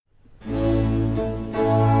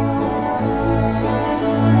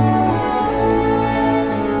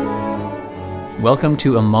Welcome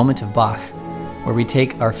to A Moment of Bach, where we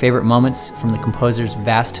take our favorite moments from the composer's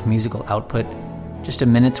vast musical output, just a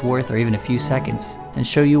minute's worth or even a few seconds, and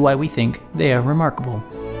show you why we think they are remarkable.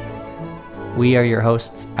 We are your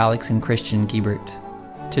hosts, Alex and Christian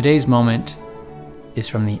Giebert. Today's moment is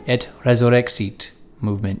from the Et resurrexit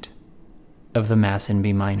movement of the Mass in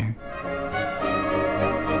B minor.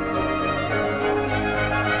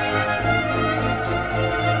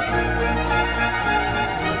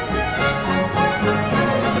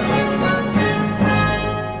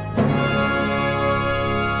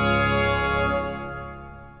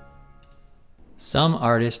 Some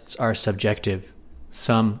artists are subjective,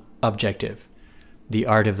 some objective. The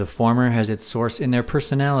art of the former has its source in their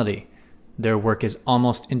personality. Their work is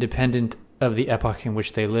almost independent of the epoch in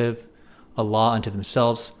which they live. A law unto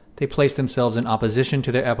themselves, they place themselves in opposition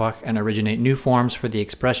to their epoch and originate new forms for the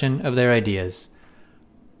expression of their ideas.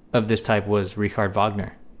 Of this type was Richard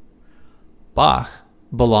Wagner. Bach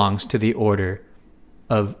belongs to the order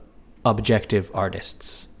of objective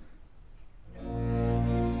artists.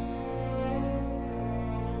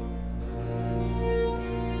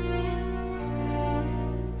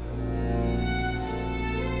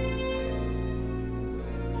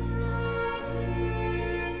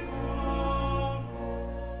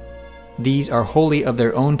 These are wholly of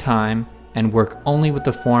their own time and work only with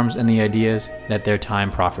the forms and the ideas that their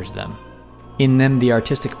time proffers them. In them, the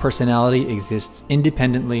artistic personality exists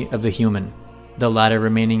independently of the human, the latter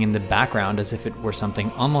remaining in the background as if it were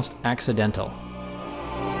something almost accidental.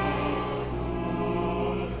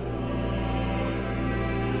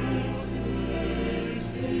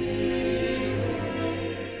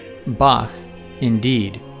 Bach,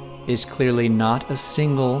 indeed, is clearly not a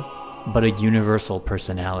single but a universal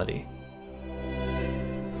personality.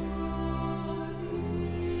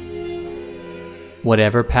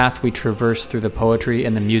 Whatever path we traverse through the poetry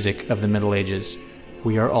and the music of the Middle Ages,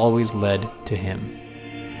 we are always led to him.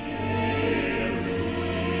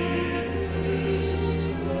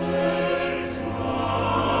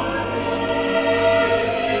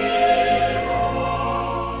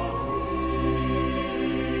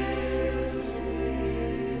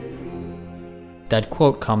 That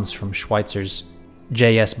quote comes from Schweitzer's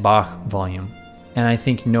J.S. Bach volume, and I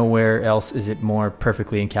think nowhere else is it more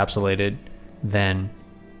perfectly encapsulated than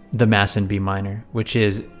the Mass in B minor, which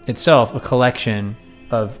is itself a collection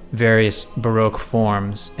of various Baroque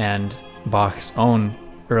forms and Bach's own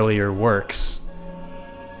earlier works.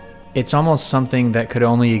 It's almost something that could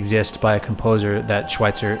only exist by a composer that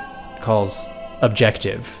Schweitzer calls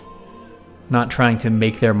objective, not trying to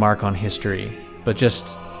make their mark on history, but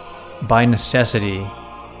just by necessity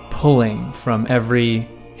pulling from every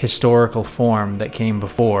historical form that came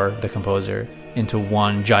before the composer into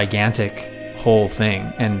one gigantic whole thing.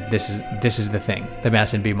 And this is the thing, the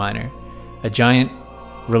Mass in B minor, a giant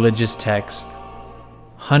religious text,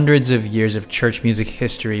 hundreds of years of church music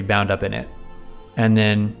history bound up in it, and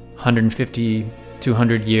then 150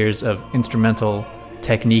 200 years of instrumental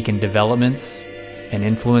technique and developments and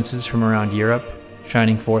influences from around Europe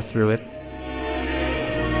shining forth through it.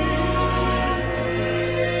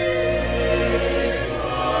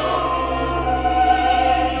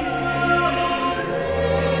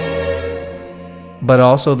 But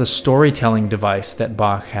also the storytelling device that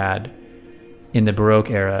Bach had in the Baroque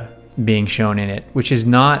era being shown in it, which is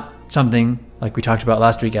not something, like we talked about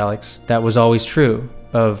last week, Alex, that was always true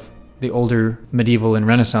of the older medieval and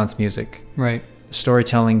Renaissance music. Right. The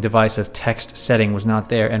storytelling device of text setting was not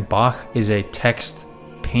there, and Bach is a text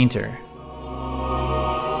painter.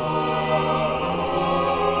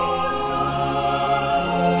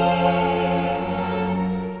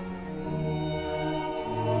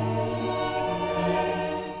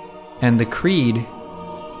 And the creed,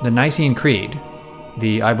 the Nicene Creed,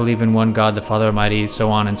 the I believe in one God, the Father Almighty, so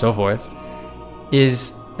on and so forth,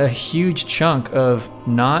 is a huge chunk of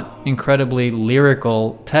not incredibly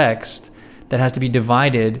lyrical text that has to be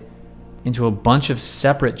divided into a bunch of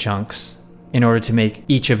separate chunks in order to make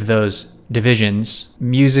each of those divisions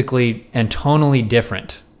musically and tonally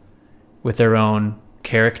different with their own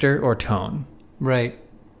character or tone. Right.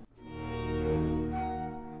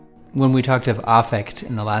 When we talked of affect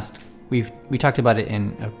in the last... We talked about it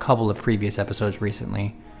in a couple of previous episodes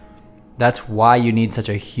recently. That's why you need such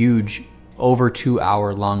a huge, over 2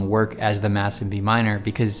 hour long work as the Mass in B minor,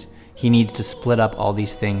 because he needs to split up all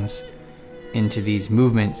these things into these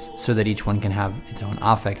movements so that each one can have its own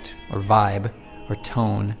affect or vibe or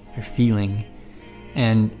tone or feeling.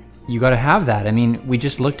 And you got to have that. I mean, we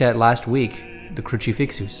just looked at last week the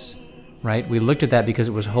Crucifixus, right? We looked at that because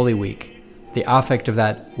it was Holy Week. The affect of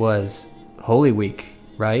that was Holy Week,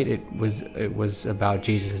 right? It was about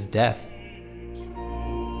Jesus' death.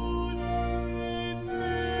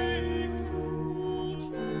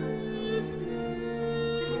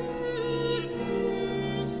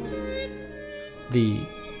 the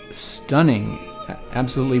stunning,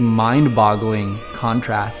 absolutely mind-boggling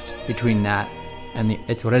contrast between that and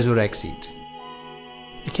it's resurrexit.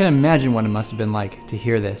 I can't imagine what it must have been like to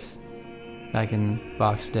hear this back in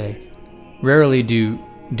Bach's day. Rarely do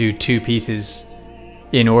two pieces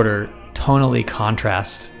in order tonally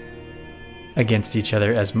contrast against each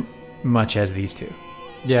other as much as these two.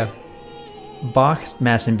 Yeah. Bach's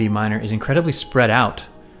Mass in B minor is incredibly spread out.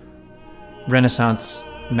 Renaissance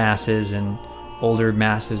masses and older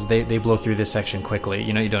masses, they blow through this section quickly.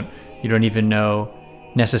 You don't even know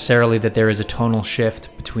necessarily that there is a tonal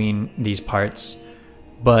shift between these parts,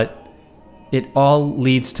 but it all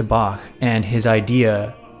leads to Bach and his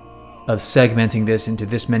idea of segmenting this into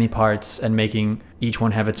this many parts and making each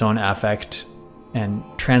one have its own affect and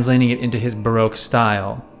translating it into his Baroque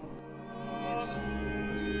style.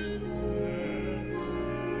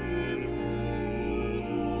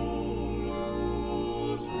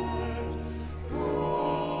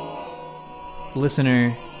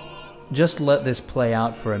 Listener, just let this play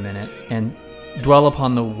out for a minute and dwell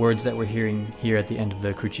upon the words that we're hearing here at the end of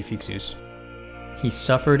the Crucifixus. He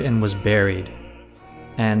suffered and was buried,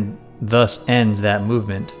 and thus ends that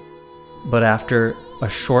movement. But after a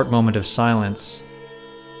short moment of silence,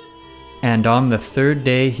 and on the third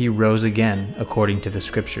day he rose again, according to the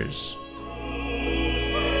scriptures.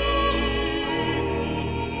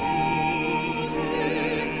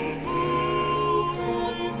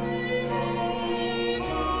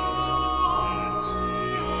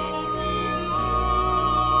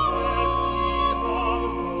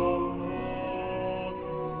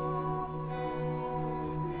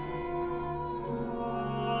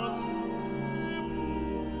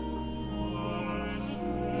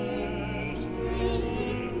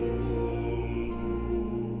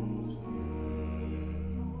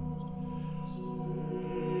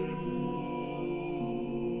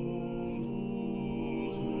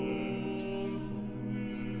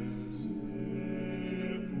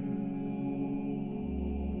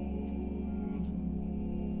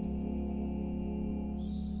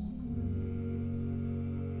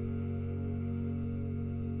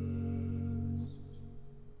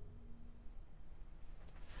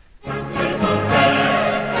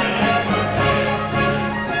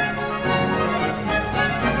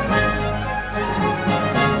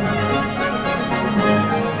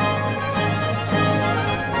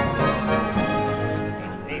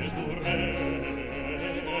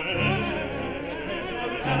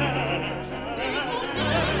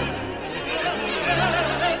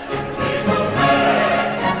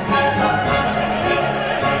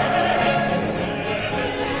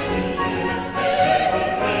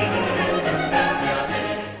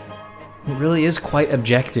 Really is quite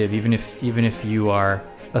objective, even if you are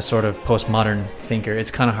a sort of postmodern thinker. It's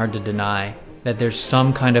kind of hard to deny that there's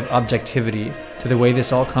some kind of objectivity to the way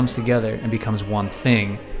this all comes together and becomes one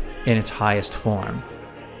thing in its highest form.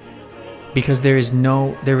 Because there is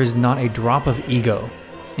not a drop of ego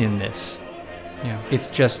in this. Yeah.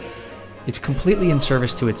 It's completely in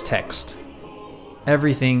service to its text.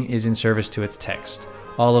 Everything is in service to its text.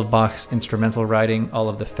 All of Bach's instrumental writing, all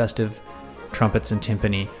of the festive trumpets and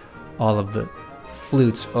timpani, all of the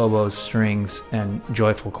flutes, oboes, strings, and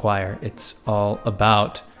joyful choir. It's all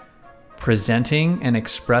about presenting and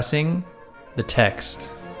expressing the text.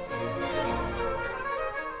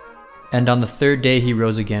 And on the third day he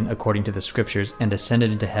rose again according to the scriptures and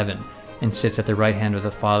ascended into heaven and sits at the right hand of the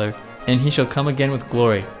Father, and he shall come again with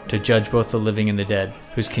glory to judge both the living and the dead,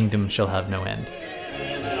 whose kingdom shall have no end.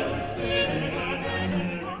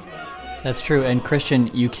 That's true. And Christian,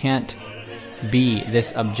 you can't be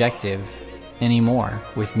this objective anymore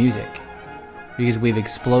with music, because we've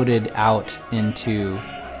exploded out into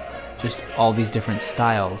just all these different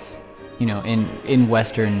styles, in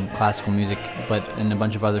Western classical music, but in a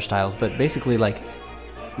bunch of other styles. But basically, like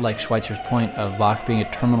Schweitzer's point of Bach being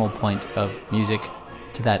a terminal point of music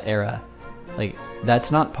to that era, like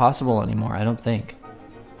that's not possible anymore, I don't think,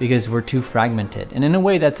 because we're too fragmented. And in a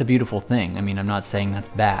way, that's a beautiful thing. I mean, I'm not saying that's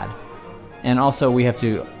bad. And also, we have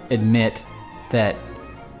to admit that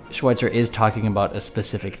Schweitzer is talking about a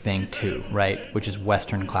specific thing too, right? Which is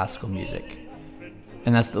Western classical music.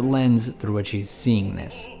 And that's the lens through which he's seeing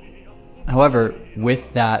this. However,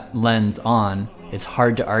 with that lens on, it's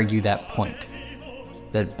hard to argue that point.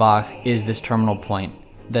 That Bach is this terminal point,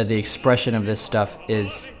 that the expression of this stuff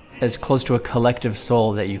is as close to a collective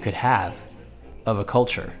soul that you could have of a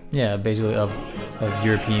culture. Yeah, basically of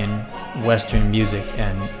European Western music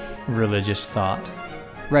and religious thought.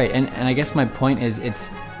 Right, and I guess my point is, it's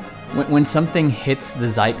when something hits the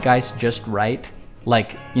zeitgeist just right,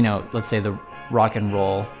 like, let's say the rock and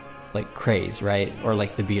roll like craze, right? Or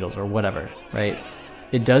like the Beatles or whatever, right?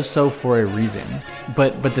 It does so for a reason.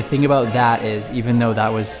 But the thing about that is, even though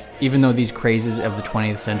these crazes of the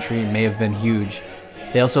 20th century may have been huge,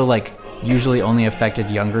 they also like usually only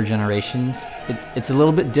affected younger generations. It's a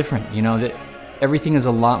little bit different, you know, that everything is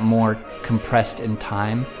a lot more compressed in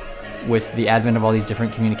time with the advent of all these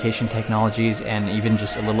different communication technologies, and even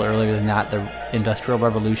just a little earlier than that, the Industrial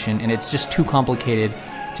Revolution. And it's just too complicated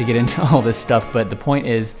to get into all this stuff. But the point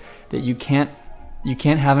is that you can't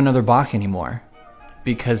have another Bach anymore,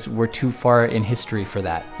 because we're too far in history for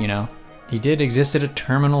that, you know? He did exist at a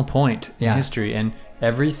terminal point in history, and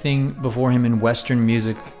everything before him in Western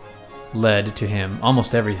music led to him.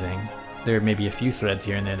 Almost everything. There may be a few threads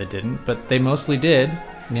here and there that didn't, but they mostly did.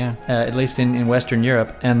 Yeah. At least in Western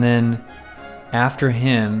Europe. And then after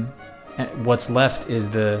him, what's left is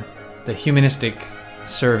the humanistic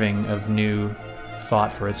serving of new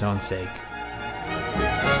thought for its own sake.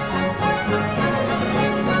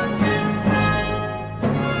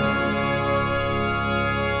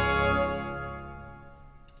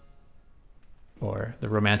 Or the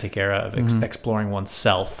Romantic era of exploring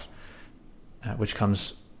oneself, which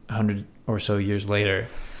comes 100 or so years later.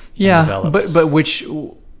 Yeah, but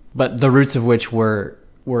the roots of which were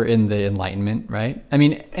in the Enlightenment, right? I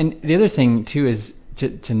mean, and the other thing too is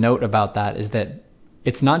to note about that is that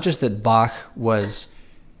it's not just that Bach was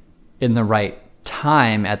in the right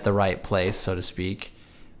time at the right place, so to speak,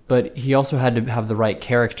 but he also had to have the right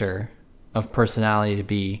character of personality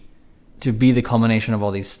to be the culmination of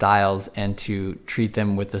all these styles and to treat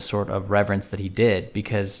them with the sort of reverence that he did.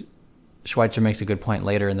 Because Schweitzer makes a good point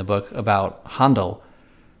later in the book about Handel.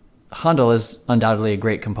 Handel is undoubtedly a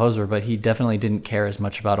great composer, but he definitely didn't care as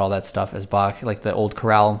much about all that stuff as Bach, like the old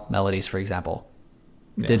chorale melodies, for example.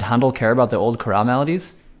 Yeah. Did Handel care about the old chorale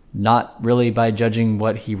melodies? Not really, by judging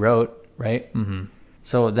what he wrote, right? Mm-hmm.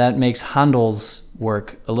 So that makes Handel's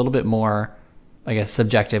work a little bit more, I guess,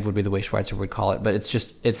 subjective would be the way Schweitzer would call it, but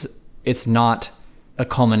it's not a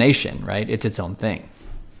culmination, right? It's its own thing.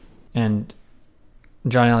 And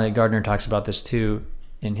John Eliot Gardner talks about this too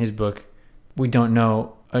in his book. We don't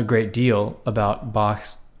know a great deal about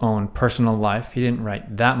Bach's own personal life. He didn't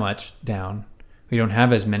write that much down. We don't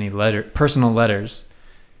have as many personal letters.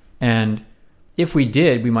 And if we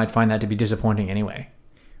did, we might find that to be disappointing anyway.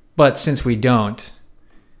 But since we don't,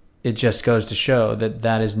 it just goes to show that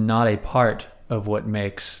that is not a part of what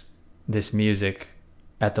makes this music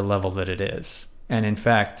at the level that it is. And in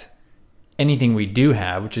fact, anything we do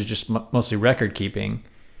have, which is just mostly record keeping,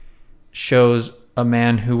 shows a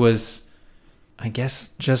man who was, I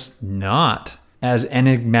guess, just not as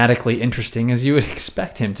enigmatically interesting as you would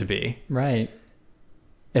expect him to be. Right.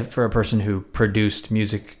 For a person who produced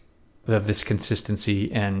music of this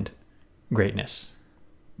consistency and greatness.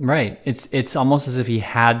 Right. It's almost as if he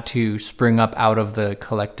had to spring up out of the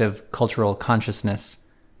collective cultural consciousness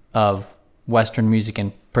of Western music,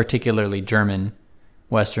 and particularly German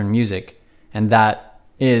Western music. And that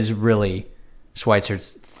is really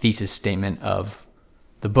Schweitzer's thesis statement of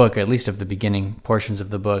the book, at least of the beginning portions of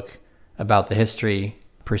the book, about the history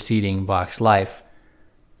preceding Bach's life.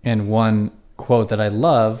 And one quote that I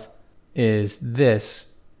love is this,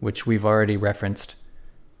 which we've already referenced.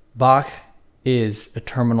 Bach is a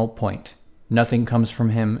terminal point. Nothing comes from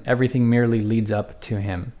him. Everything merely leads up to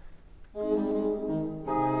him.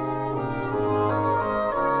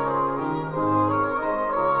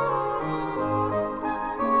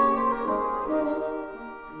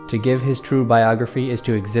 To give his true biography is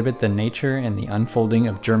to exhibit the nature and the unfolding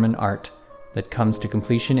of German art that comes to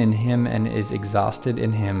completion in him and is exhausted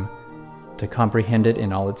in him, to comprehend it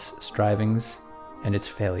in all its strivings and its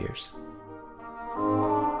failures.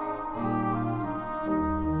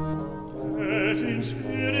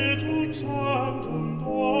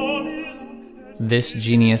 This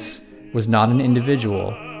genius was not an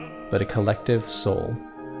individual, but a collective soul.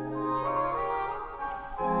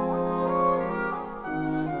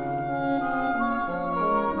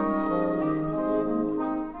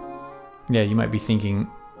 Yeah, you might be thinking,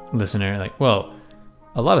 listener, like, well,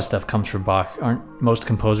 a lot of stuff comes from Bach. Aren't most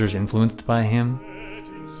composers influenced by him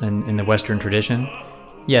in the Western tradition?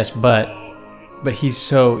 Yes, but he's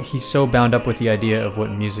so bound up with the idea of what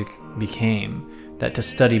music became that to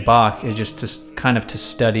study Bach is just to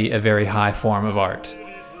study a very high form of art.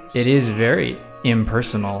 It is very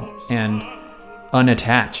impersonal and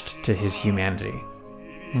unattached to his humanity.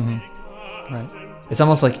 Mm-hmm. Right. It's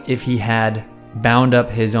almost like if he had bound up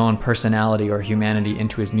his own personality or humanity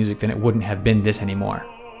into his music, then it wouldn't have been this anymore.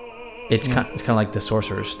 It's kind of like the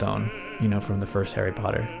Sorcerer's Stone, from the first Harry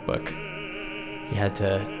Potter book. He had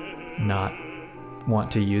to not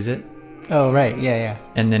want to use it Oh, right. Yeah.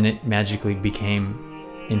 and then it magically became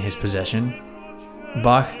in his possession.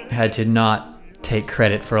 Bach had to not take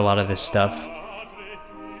credit for a lot of this stuff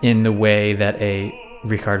in the way that a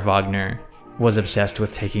Richard Wagner was obsessed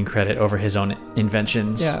with taking credit over his own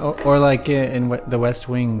inventions. Yeah, or like in The West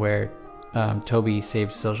Wing, where Toby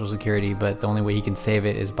saved Social Security, but the only way he can save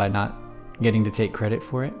it is by not getting to take credit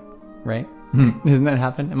for it, right? Doesn't that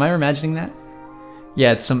happen? Am I imagining that?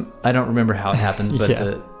 Yeah, I don't remember how it happens, but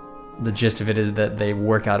Yeah. the gist of it is that they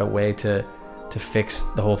work out a way to fix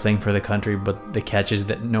the whole thing for the country, but the catch is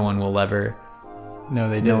that no one will ever No,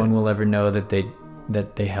 they no didn't. one will ever know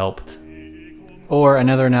that they helped. Or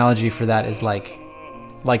another analogy for that is like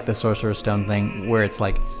the Sorcerer's Stone thing, where it's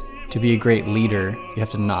like, to be a great leader, you have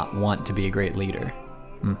to not want to be a great leader.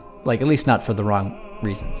 Like, at least not for the wrong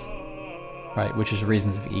reasons, right? Which is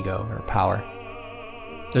reasons of ego or power.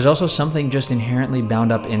 There's also something just inherently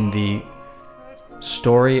bound up in the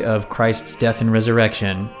story of Christ's death and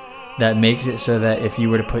resurrection that makes it so that if you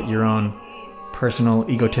were to put your own personal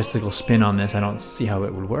egotistical spin on this, I don't see how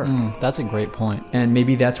it would work. That's a great point. And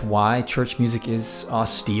maybe that's why church music is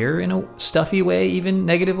austere in a stuffy way, even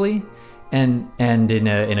negatively, and in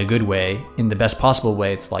a good way, in the best possible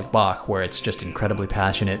way. It's like Bach, where it's just incredibly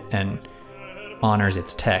passionate and honors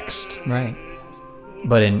its text. Right.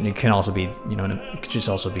 But it can also be, it could just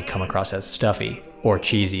also be come across as stuffy or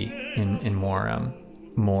cheesy in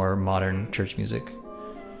more modern church music.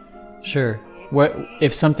 Sure. What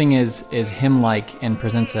if something is hymn-like and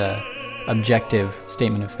presents a objective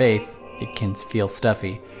statement of faith, it can feel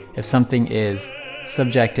stuffy. If something is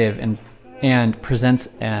subjective and presents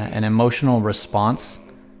an emotional response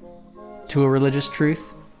to a religious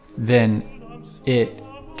truth, then it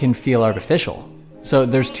can feel artificial. So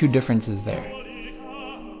there's two differences there.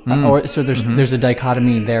 There's a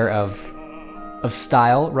dichotomy there of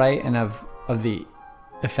style, right, and of the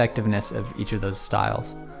effectiveness of each of those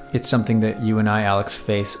styles. It's something that you and I, Alex,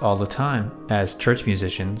 face all the time as church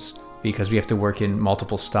musicians, because we have to work in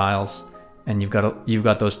multiple styles, and you've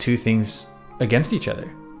got those two things against each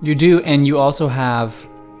other. You do, and you also have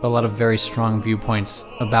a lot of very strong viewpoints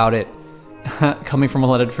about it coming from a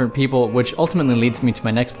lot of different people, which ultimately leads me to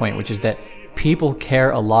my next point, which is that people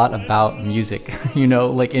care a lot about music,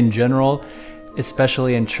 like in general,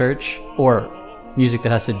 especially in church or music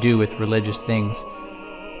that has to do with religious things.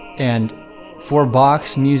 And for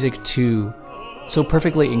Bach's music to so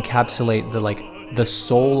perfectly encapsulate the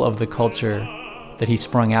soul of the culture that he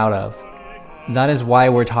sprung out of, that is why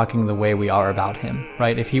we're talking the way we are about him,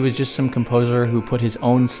 right? If he was just some composer who put his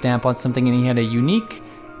own stamp on something and he had a unique,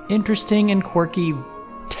 interesting, and quirky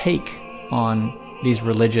take on these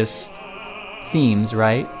religious themes,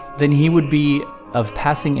 right? Then he would be of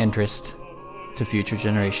passing interest to future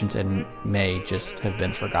generations and may just have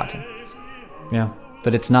been forgotten. Yeah.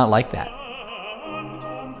 But it's not like that.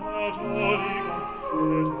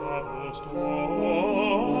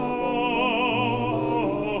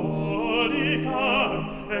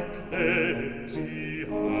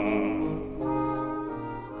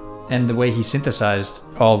 And the way he synthesized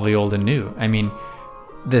all the old and new. I mean,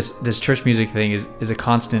 this church music thing is a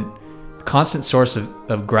constant source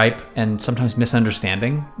of gripe and sometimes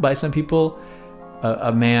misunderstanding by some people.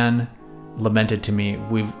 A man lamented to me,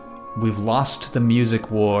 we've lost the music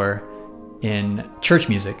war in church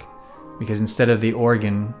music, because instead of the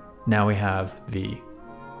organ, now we have the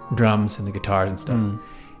drums and the guitars and stuff.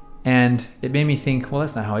 And it made me think, well,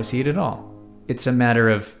 that's not how I see it at all. It's a matter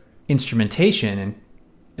of instrumentation, and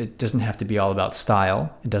it doesn't have to be all about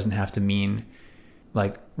style. It doesn't have to mean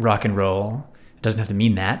like rock and roll. It doesn't have to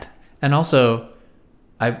mean that. And also,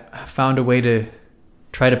 I found a way to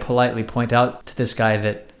try to politely point out to this guy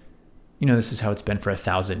that, this is how it's been for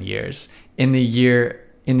 1,000 years. In the year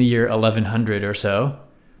 1100 or so,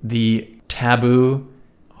 the taboo,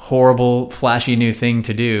 horrible, flashy new thing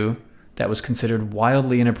to do that was considered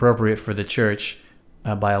wildly inappropriate for the church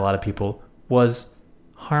by a lot of people was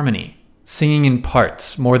harmony. Singing in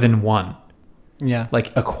parts, more than one. Yeah.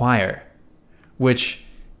 Like a choir, which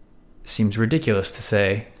seems ridiculous to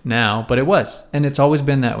say now, but it was. And it's always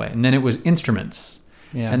been that way. And then it was instruments.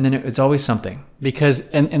 Yeah. And then it's always something. Because,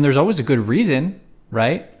 and there's always a good reason,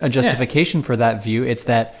 right? A justification for that view. It's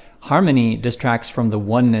that harmony distracts from the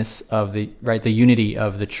oneness of the unity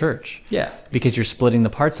of the church. Yeah. Because you're splitting the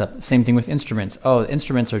parts up. Same thing with instruments. Oh,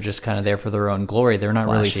 instruments are just kind of there for their own glory. They're not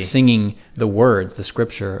Flashy. really singing the words, the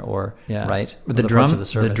scripture, or right. But the parts of the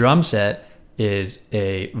service. The drum set is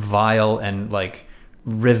a vile and like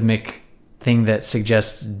rhythmic thing that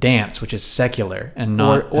suggests dance, which is secular and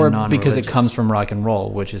not or and because it non-religious. comes from rock and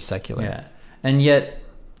roll, which is secular. Yeah. And yet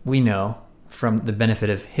we know from the benefit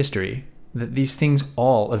of history that these things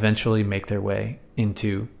all eventually make their way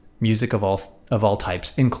into music of all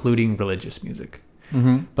types, including religious music.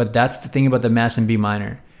 Mm-hmm. But that's the thing about the Mass in B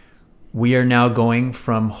minor. We are now going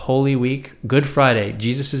from Holy Week, Good Friday,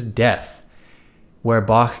 Jesus' death, where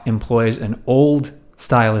Bach employs an old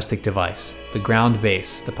stylistic device, the ground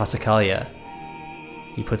bass, the Passacaglia.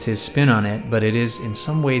 He puts his spin on it, but it is in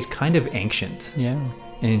some ways kind of ancient. Yeah.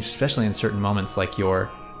 And especially in certain moments like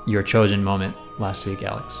your chosen moment last week,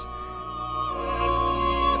 Alex.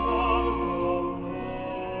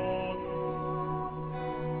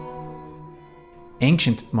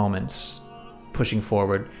 Ancient moments pushing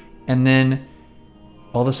forward, and then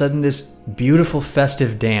all of a sudden this beautiful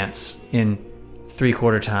festive dance in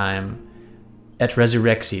 3/4 time at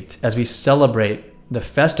resurrexit, as we celebrate the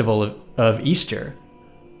festival of Easter,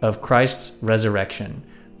 of Christ's resurrection,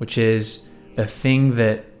 which is a thing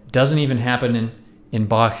that doesn't even happen in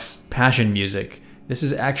Bach's Passion music. This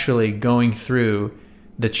is actually going through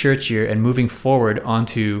the church year and moving forward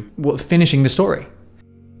onto finishing the story.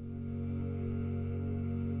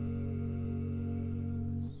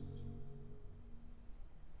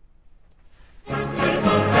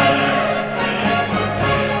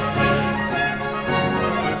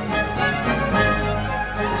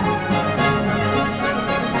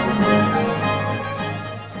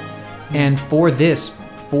 And for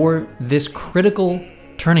this critical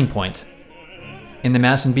turning point in the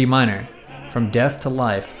Mass in B minor, from death to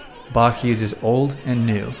life, Bach uses old and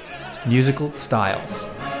new musical styles,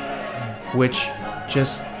 which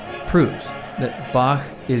just proves that Bach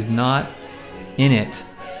is not in it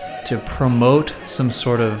to promote some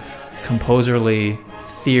sort of composerly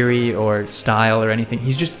theory or style or anything.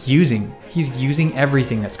 He's just using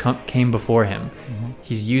everything that's came before him. Mm-hmm.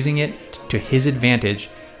 He's using it to his advantage,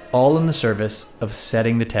 all in the service of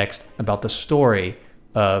setting the text about the story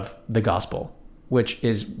of the gospel, which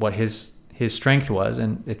is what his strength was,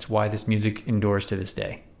 and it's why this music endures to this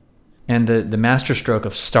day. And the masterstroke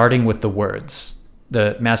of starting with the words.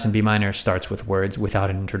 The Mass in B minor starts with words without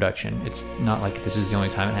an introduction. It's not like this is the only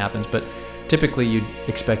time it happens, but typically you'd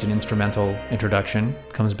expect an instrumental introduction,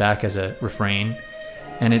 comes back as a refrain,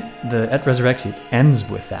 and the Et Resurrexit ends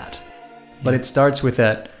with that. But it starts with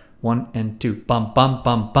that 1 and 2, bum, bum,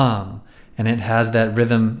 bum, bum. And it has that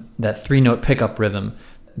rhythm, that 3-note pickup rhythm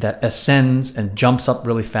that ascends and jumps up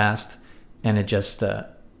really fast. And it's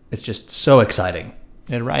just so exciting.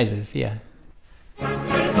 It rises, yeah.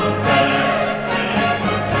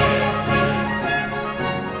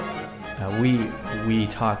 We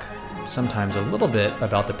talk sometimes a little bit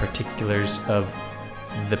about the particulars of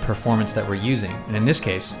the performance that we're using. And in this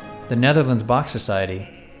case, the Netherlands Bach Society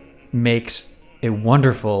makes a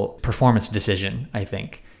wonderful performance decision, I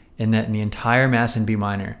think, in that in the entire Mass in B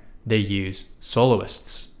minor, they use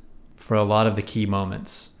soloists for a lot of the key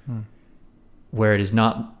moments, where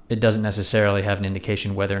it doesn't necessarily have an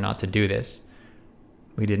indication whether or not to do this.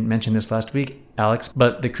 We didn't mention this last week, Alex,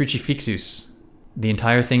 but the Crucifixus, the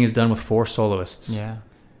entire thing is done with 4 soloists. Yeah.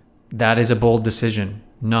 That is a bold decision.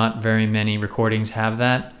 Not very many recordings have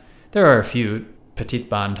that. There are a few. Petit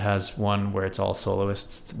Band has one where it's all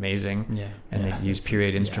soloists. It's amazing. Yeah. And they use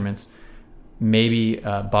period instruments. Maybe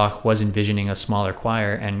Bach was envisioning a smaller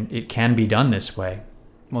choir, and it can be done this way.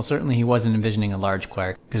 Well, certainly he wasn't envisioning a large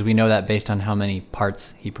choir, because we know that based on how many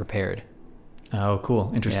parts he prepared. Oh,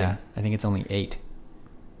 cool. Interesting. Yeah, I think it's only 8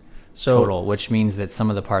 so, total, which means that some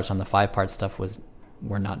of the parts on the 5-part stuff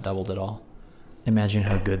were not doubled at all. Imagine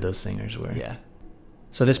how good those singers were. Yeah.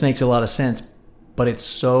 So this makes a lot of sense, but it's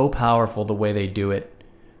so powerful the way they do it,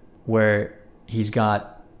 where he's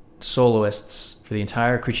got soloists for the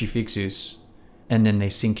entire Crucifixus, and then they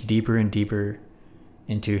sink deeper and deeper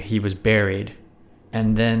into He Was Buried,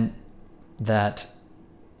 and then that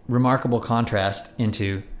remarkable contrast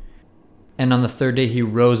into and on the 3rd day he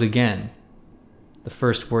rose again. The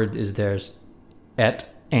first word is there's et,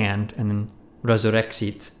 and then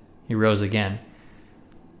resurrexit, he rose again.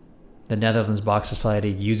 The Netherlands Bach Society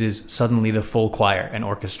uses suddenly the full choir and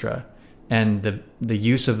orchestra, and the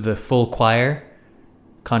use of the full choir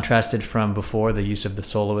contrasted from before the use of the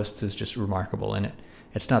soloists is just remarkable in it.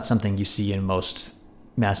 It's not something you see in most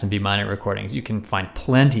Mass in B minor recordings. You can find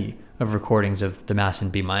plenty of recordings of the Mass in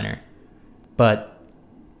B minor, but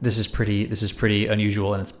this is pretty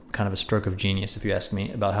unusual, and it's kind of a stroke of genius, if you ask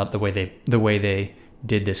me, about how the way they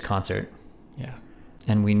did this concert. Yeah.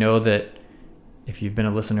 And we know that if you've been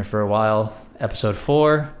a listener for a while, episode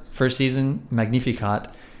 4, first season, Magnificat,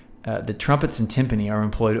 the trumpets and timpani are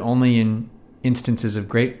employed only in instances of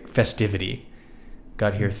great festivity.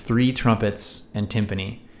 Got here 3 trumpets and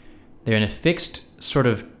timpani. They're in a fixed sort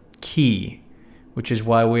of key, which is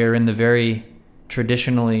why we are in the very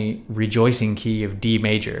traditionally rejoicing key of D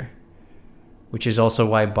major, which is also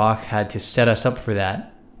why Bach had to set us up for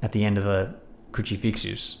that at the end of the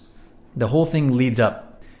Crucifixus. The whole thing leads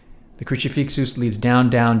up. The Crucifixus leads down,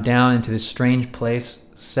 down, down into this strange place,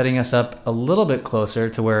 setting us up a little bit closer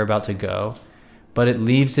to where we're about to go, but it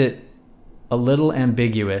leaves it a little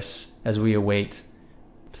ambiguous as we await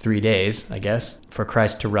 3 days, I guess, for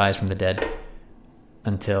Christ to rise from the dead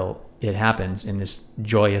until it happens in this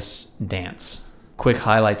joyous dance. Quick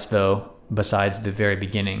highlights, though, besides the very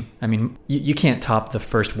beginning. I mean, you can't top the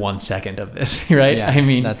first 1 second of this, right? Yeah, I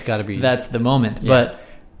mean, that's got to be... That's the moment. Yeah.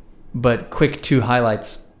 But quick 2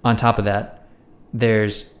 highlights on top of that.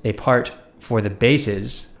 There's a part for the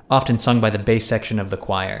basses, often sung by the bass section of the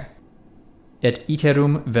choir. Et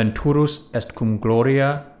iterum venturus est cum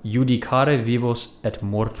gloria judicare vivos et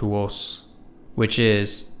mortuos, which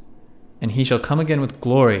is, and he shall come again with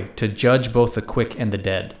glory to judge both the quick and the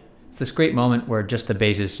dead. It's this great moment where just the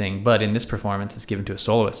basses sing, but in this performance it's given to a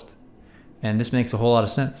soloist. And this makes a whole lot of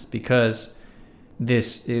sense because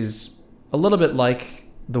this is a little bit like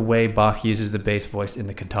the way Bach uses the bass voice in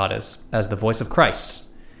the cantatas as the voice of Christ.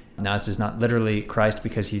 Now, this is not literally Christ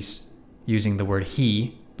because he's using the word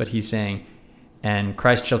he, but he's saying, and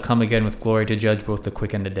Christ shall come again with glory to judge both the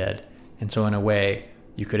quick and the dead. And so in a way,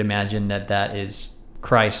 you could imagine that that is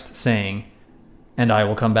Christ saying, and I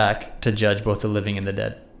will come back to judge both the living and the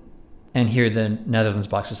dead. And here the Netherlands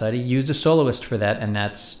Bach Society used a soloist for that, and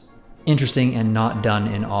that's interesting and not done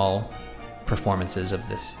in all performances of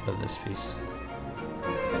this piece.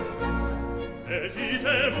 Et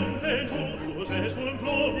iterum venturus est cum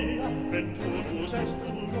gloria, venturus est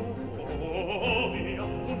cum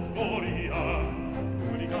gloria,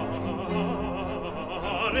 judicare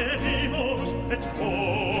vivos et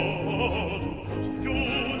mortuos,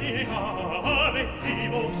 judicare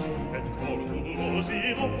vivos et mortuos,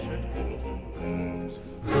 vivos et mortuos.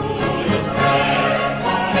 Glorious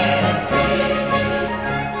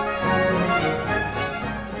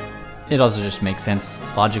It also just makes sense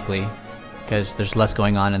logically because there's less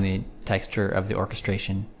going on in the texture of the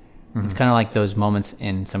orchestration. Mm-hmm. It's kind of like those moments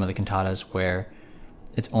in some of the cantatas where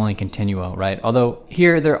it's only continuo, right? Although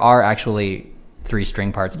here there are actually 3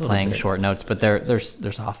 string parts playing short notes, but they're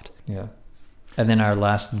soft. Yeah. And then our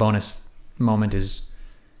last bonus moment is,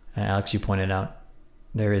 Alex, you pointed out,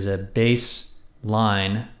 there is a bass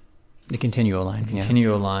line. The continuo line.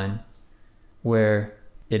 Continuo line where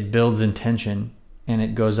it builds in tension and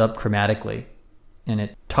it goes up chromatically. And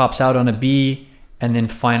it tops out on a B and then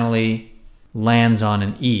finally lands on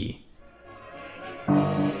an E.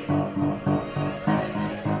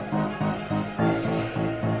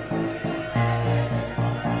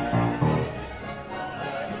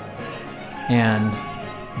 And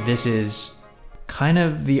this is kind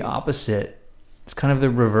of the opposite. It's kind of the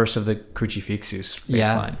reverse of the Crucifixus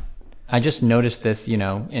bass line. I just noticed this,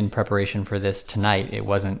 in preparation for this tonight. It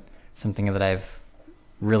wasn't something that I've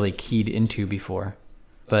really keyed into before.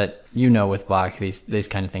 But with Bach, these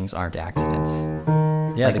kind of things aren't accidents.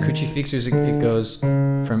 Yeah, the Crucifixus, it goes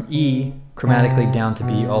from E chromatically down to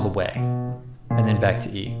B all the way, and then back to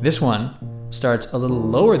E. This one starts a little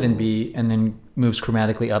lower than B and then moves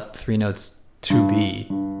chromatically up 3 notes to B,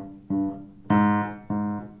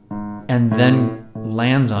 and then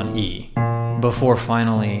lands on E before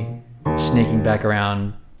finally snaking back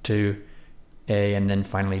around to A and then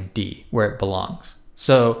finally D, where it belongs.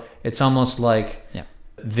 So it's almost like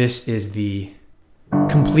this is the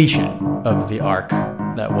completion of the arc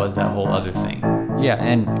that was that whole other thing. Yeah,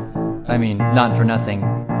 and I mean, not for nothing,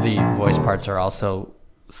 the voice parts are also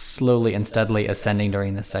slowly and steadily ascending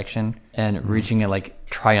during this section and reaching a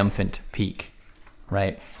triumphant peak,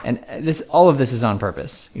 right? And all of this is on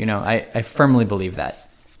purpose. I firmly believe that.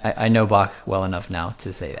 I know Bach well enough now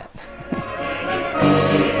to say that.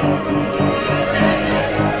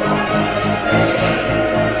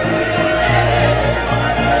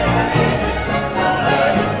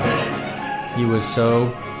 He was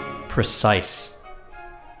so precise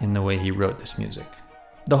in the way he wrote this music.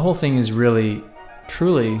 The whole thing is really,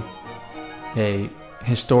 truly a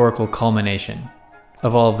historical culmination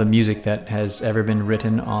of all of the music that has ever been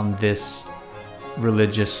written on this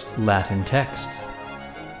religious Latin text.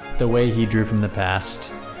 The way he drew from the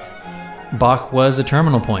past, Bach was a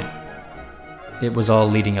terminal point. It was all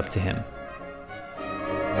leading up to him.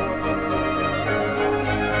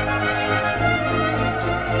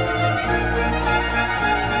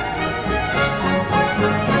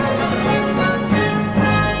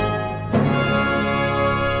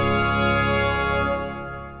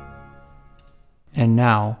 And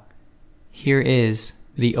now, here is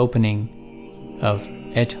the opening of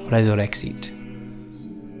Et Resurrexit.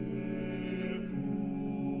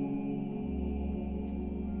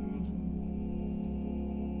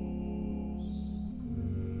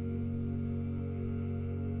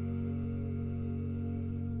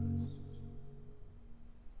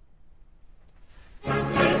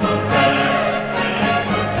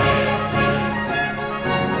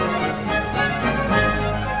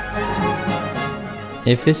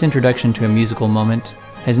 If this introduction to a musical moment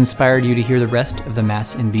has inspired you to hear the rest of the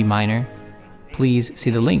Mass in B minor, please see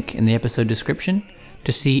the link in the episode description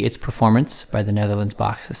to see its performance by the Netherlands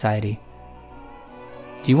Bach Society.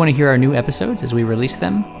 Do you want to hear our new episodes as we release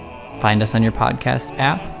them? Find us on your podcast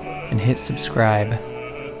app and hit subscribe.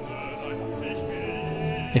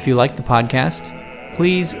 If you like the podcast,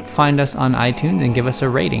 please find us on iTunes and give us a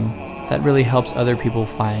rating. That really helps other people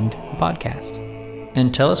find the podcast.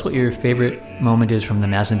 And tell us what your favorite moment is from the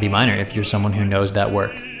Mass in B minor if you're someone who knows that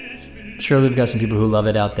work. Sure, we've got some people who love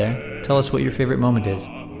it out there. Tell us what your favorite moment is.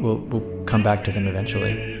 We'll come back to them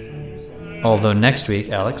eventually. Although next week,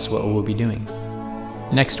 Alex, what will we be doing?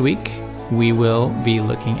 Next week, we will be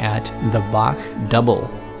looking at the Bach double,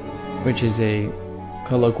 which is a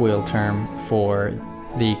colloquial term for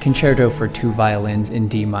the Concerto for Two Violins in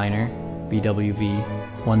D minor,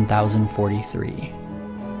 BWV 1043.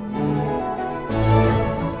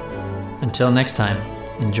 Until next time,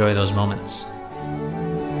 enjoy those moments.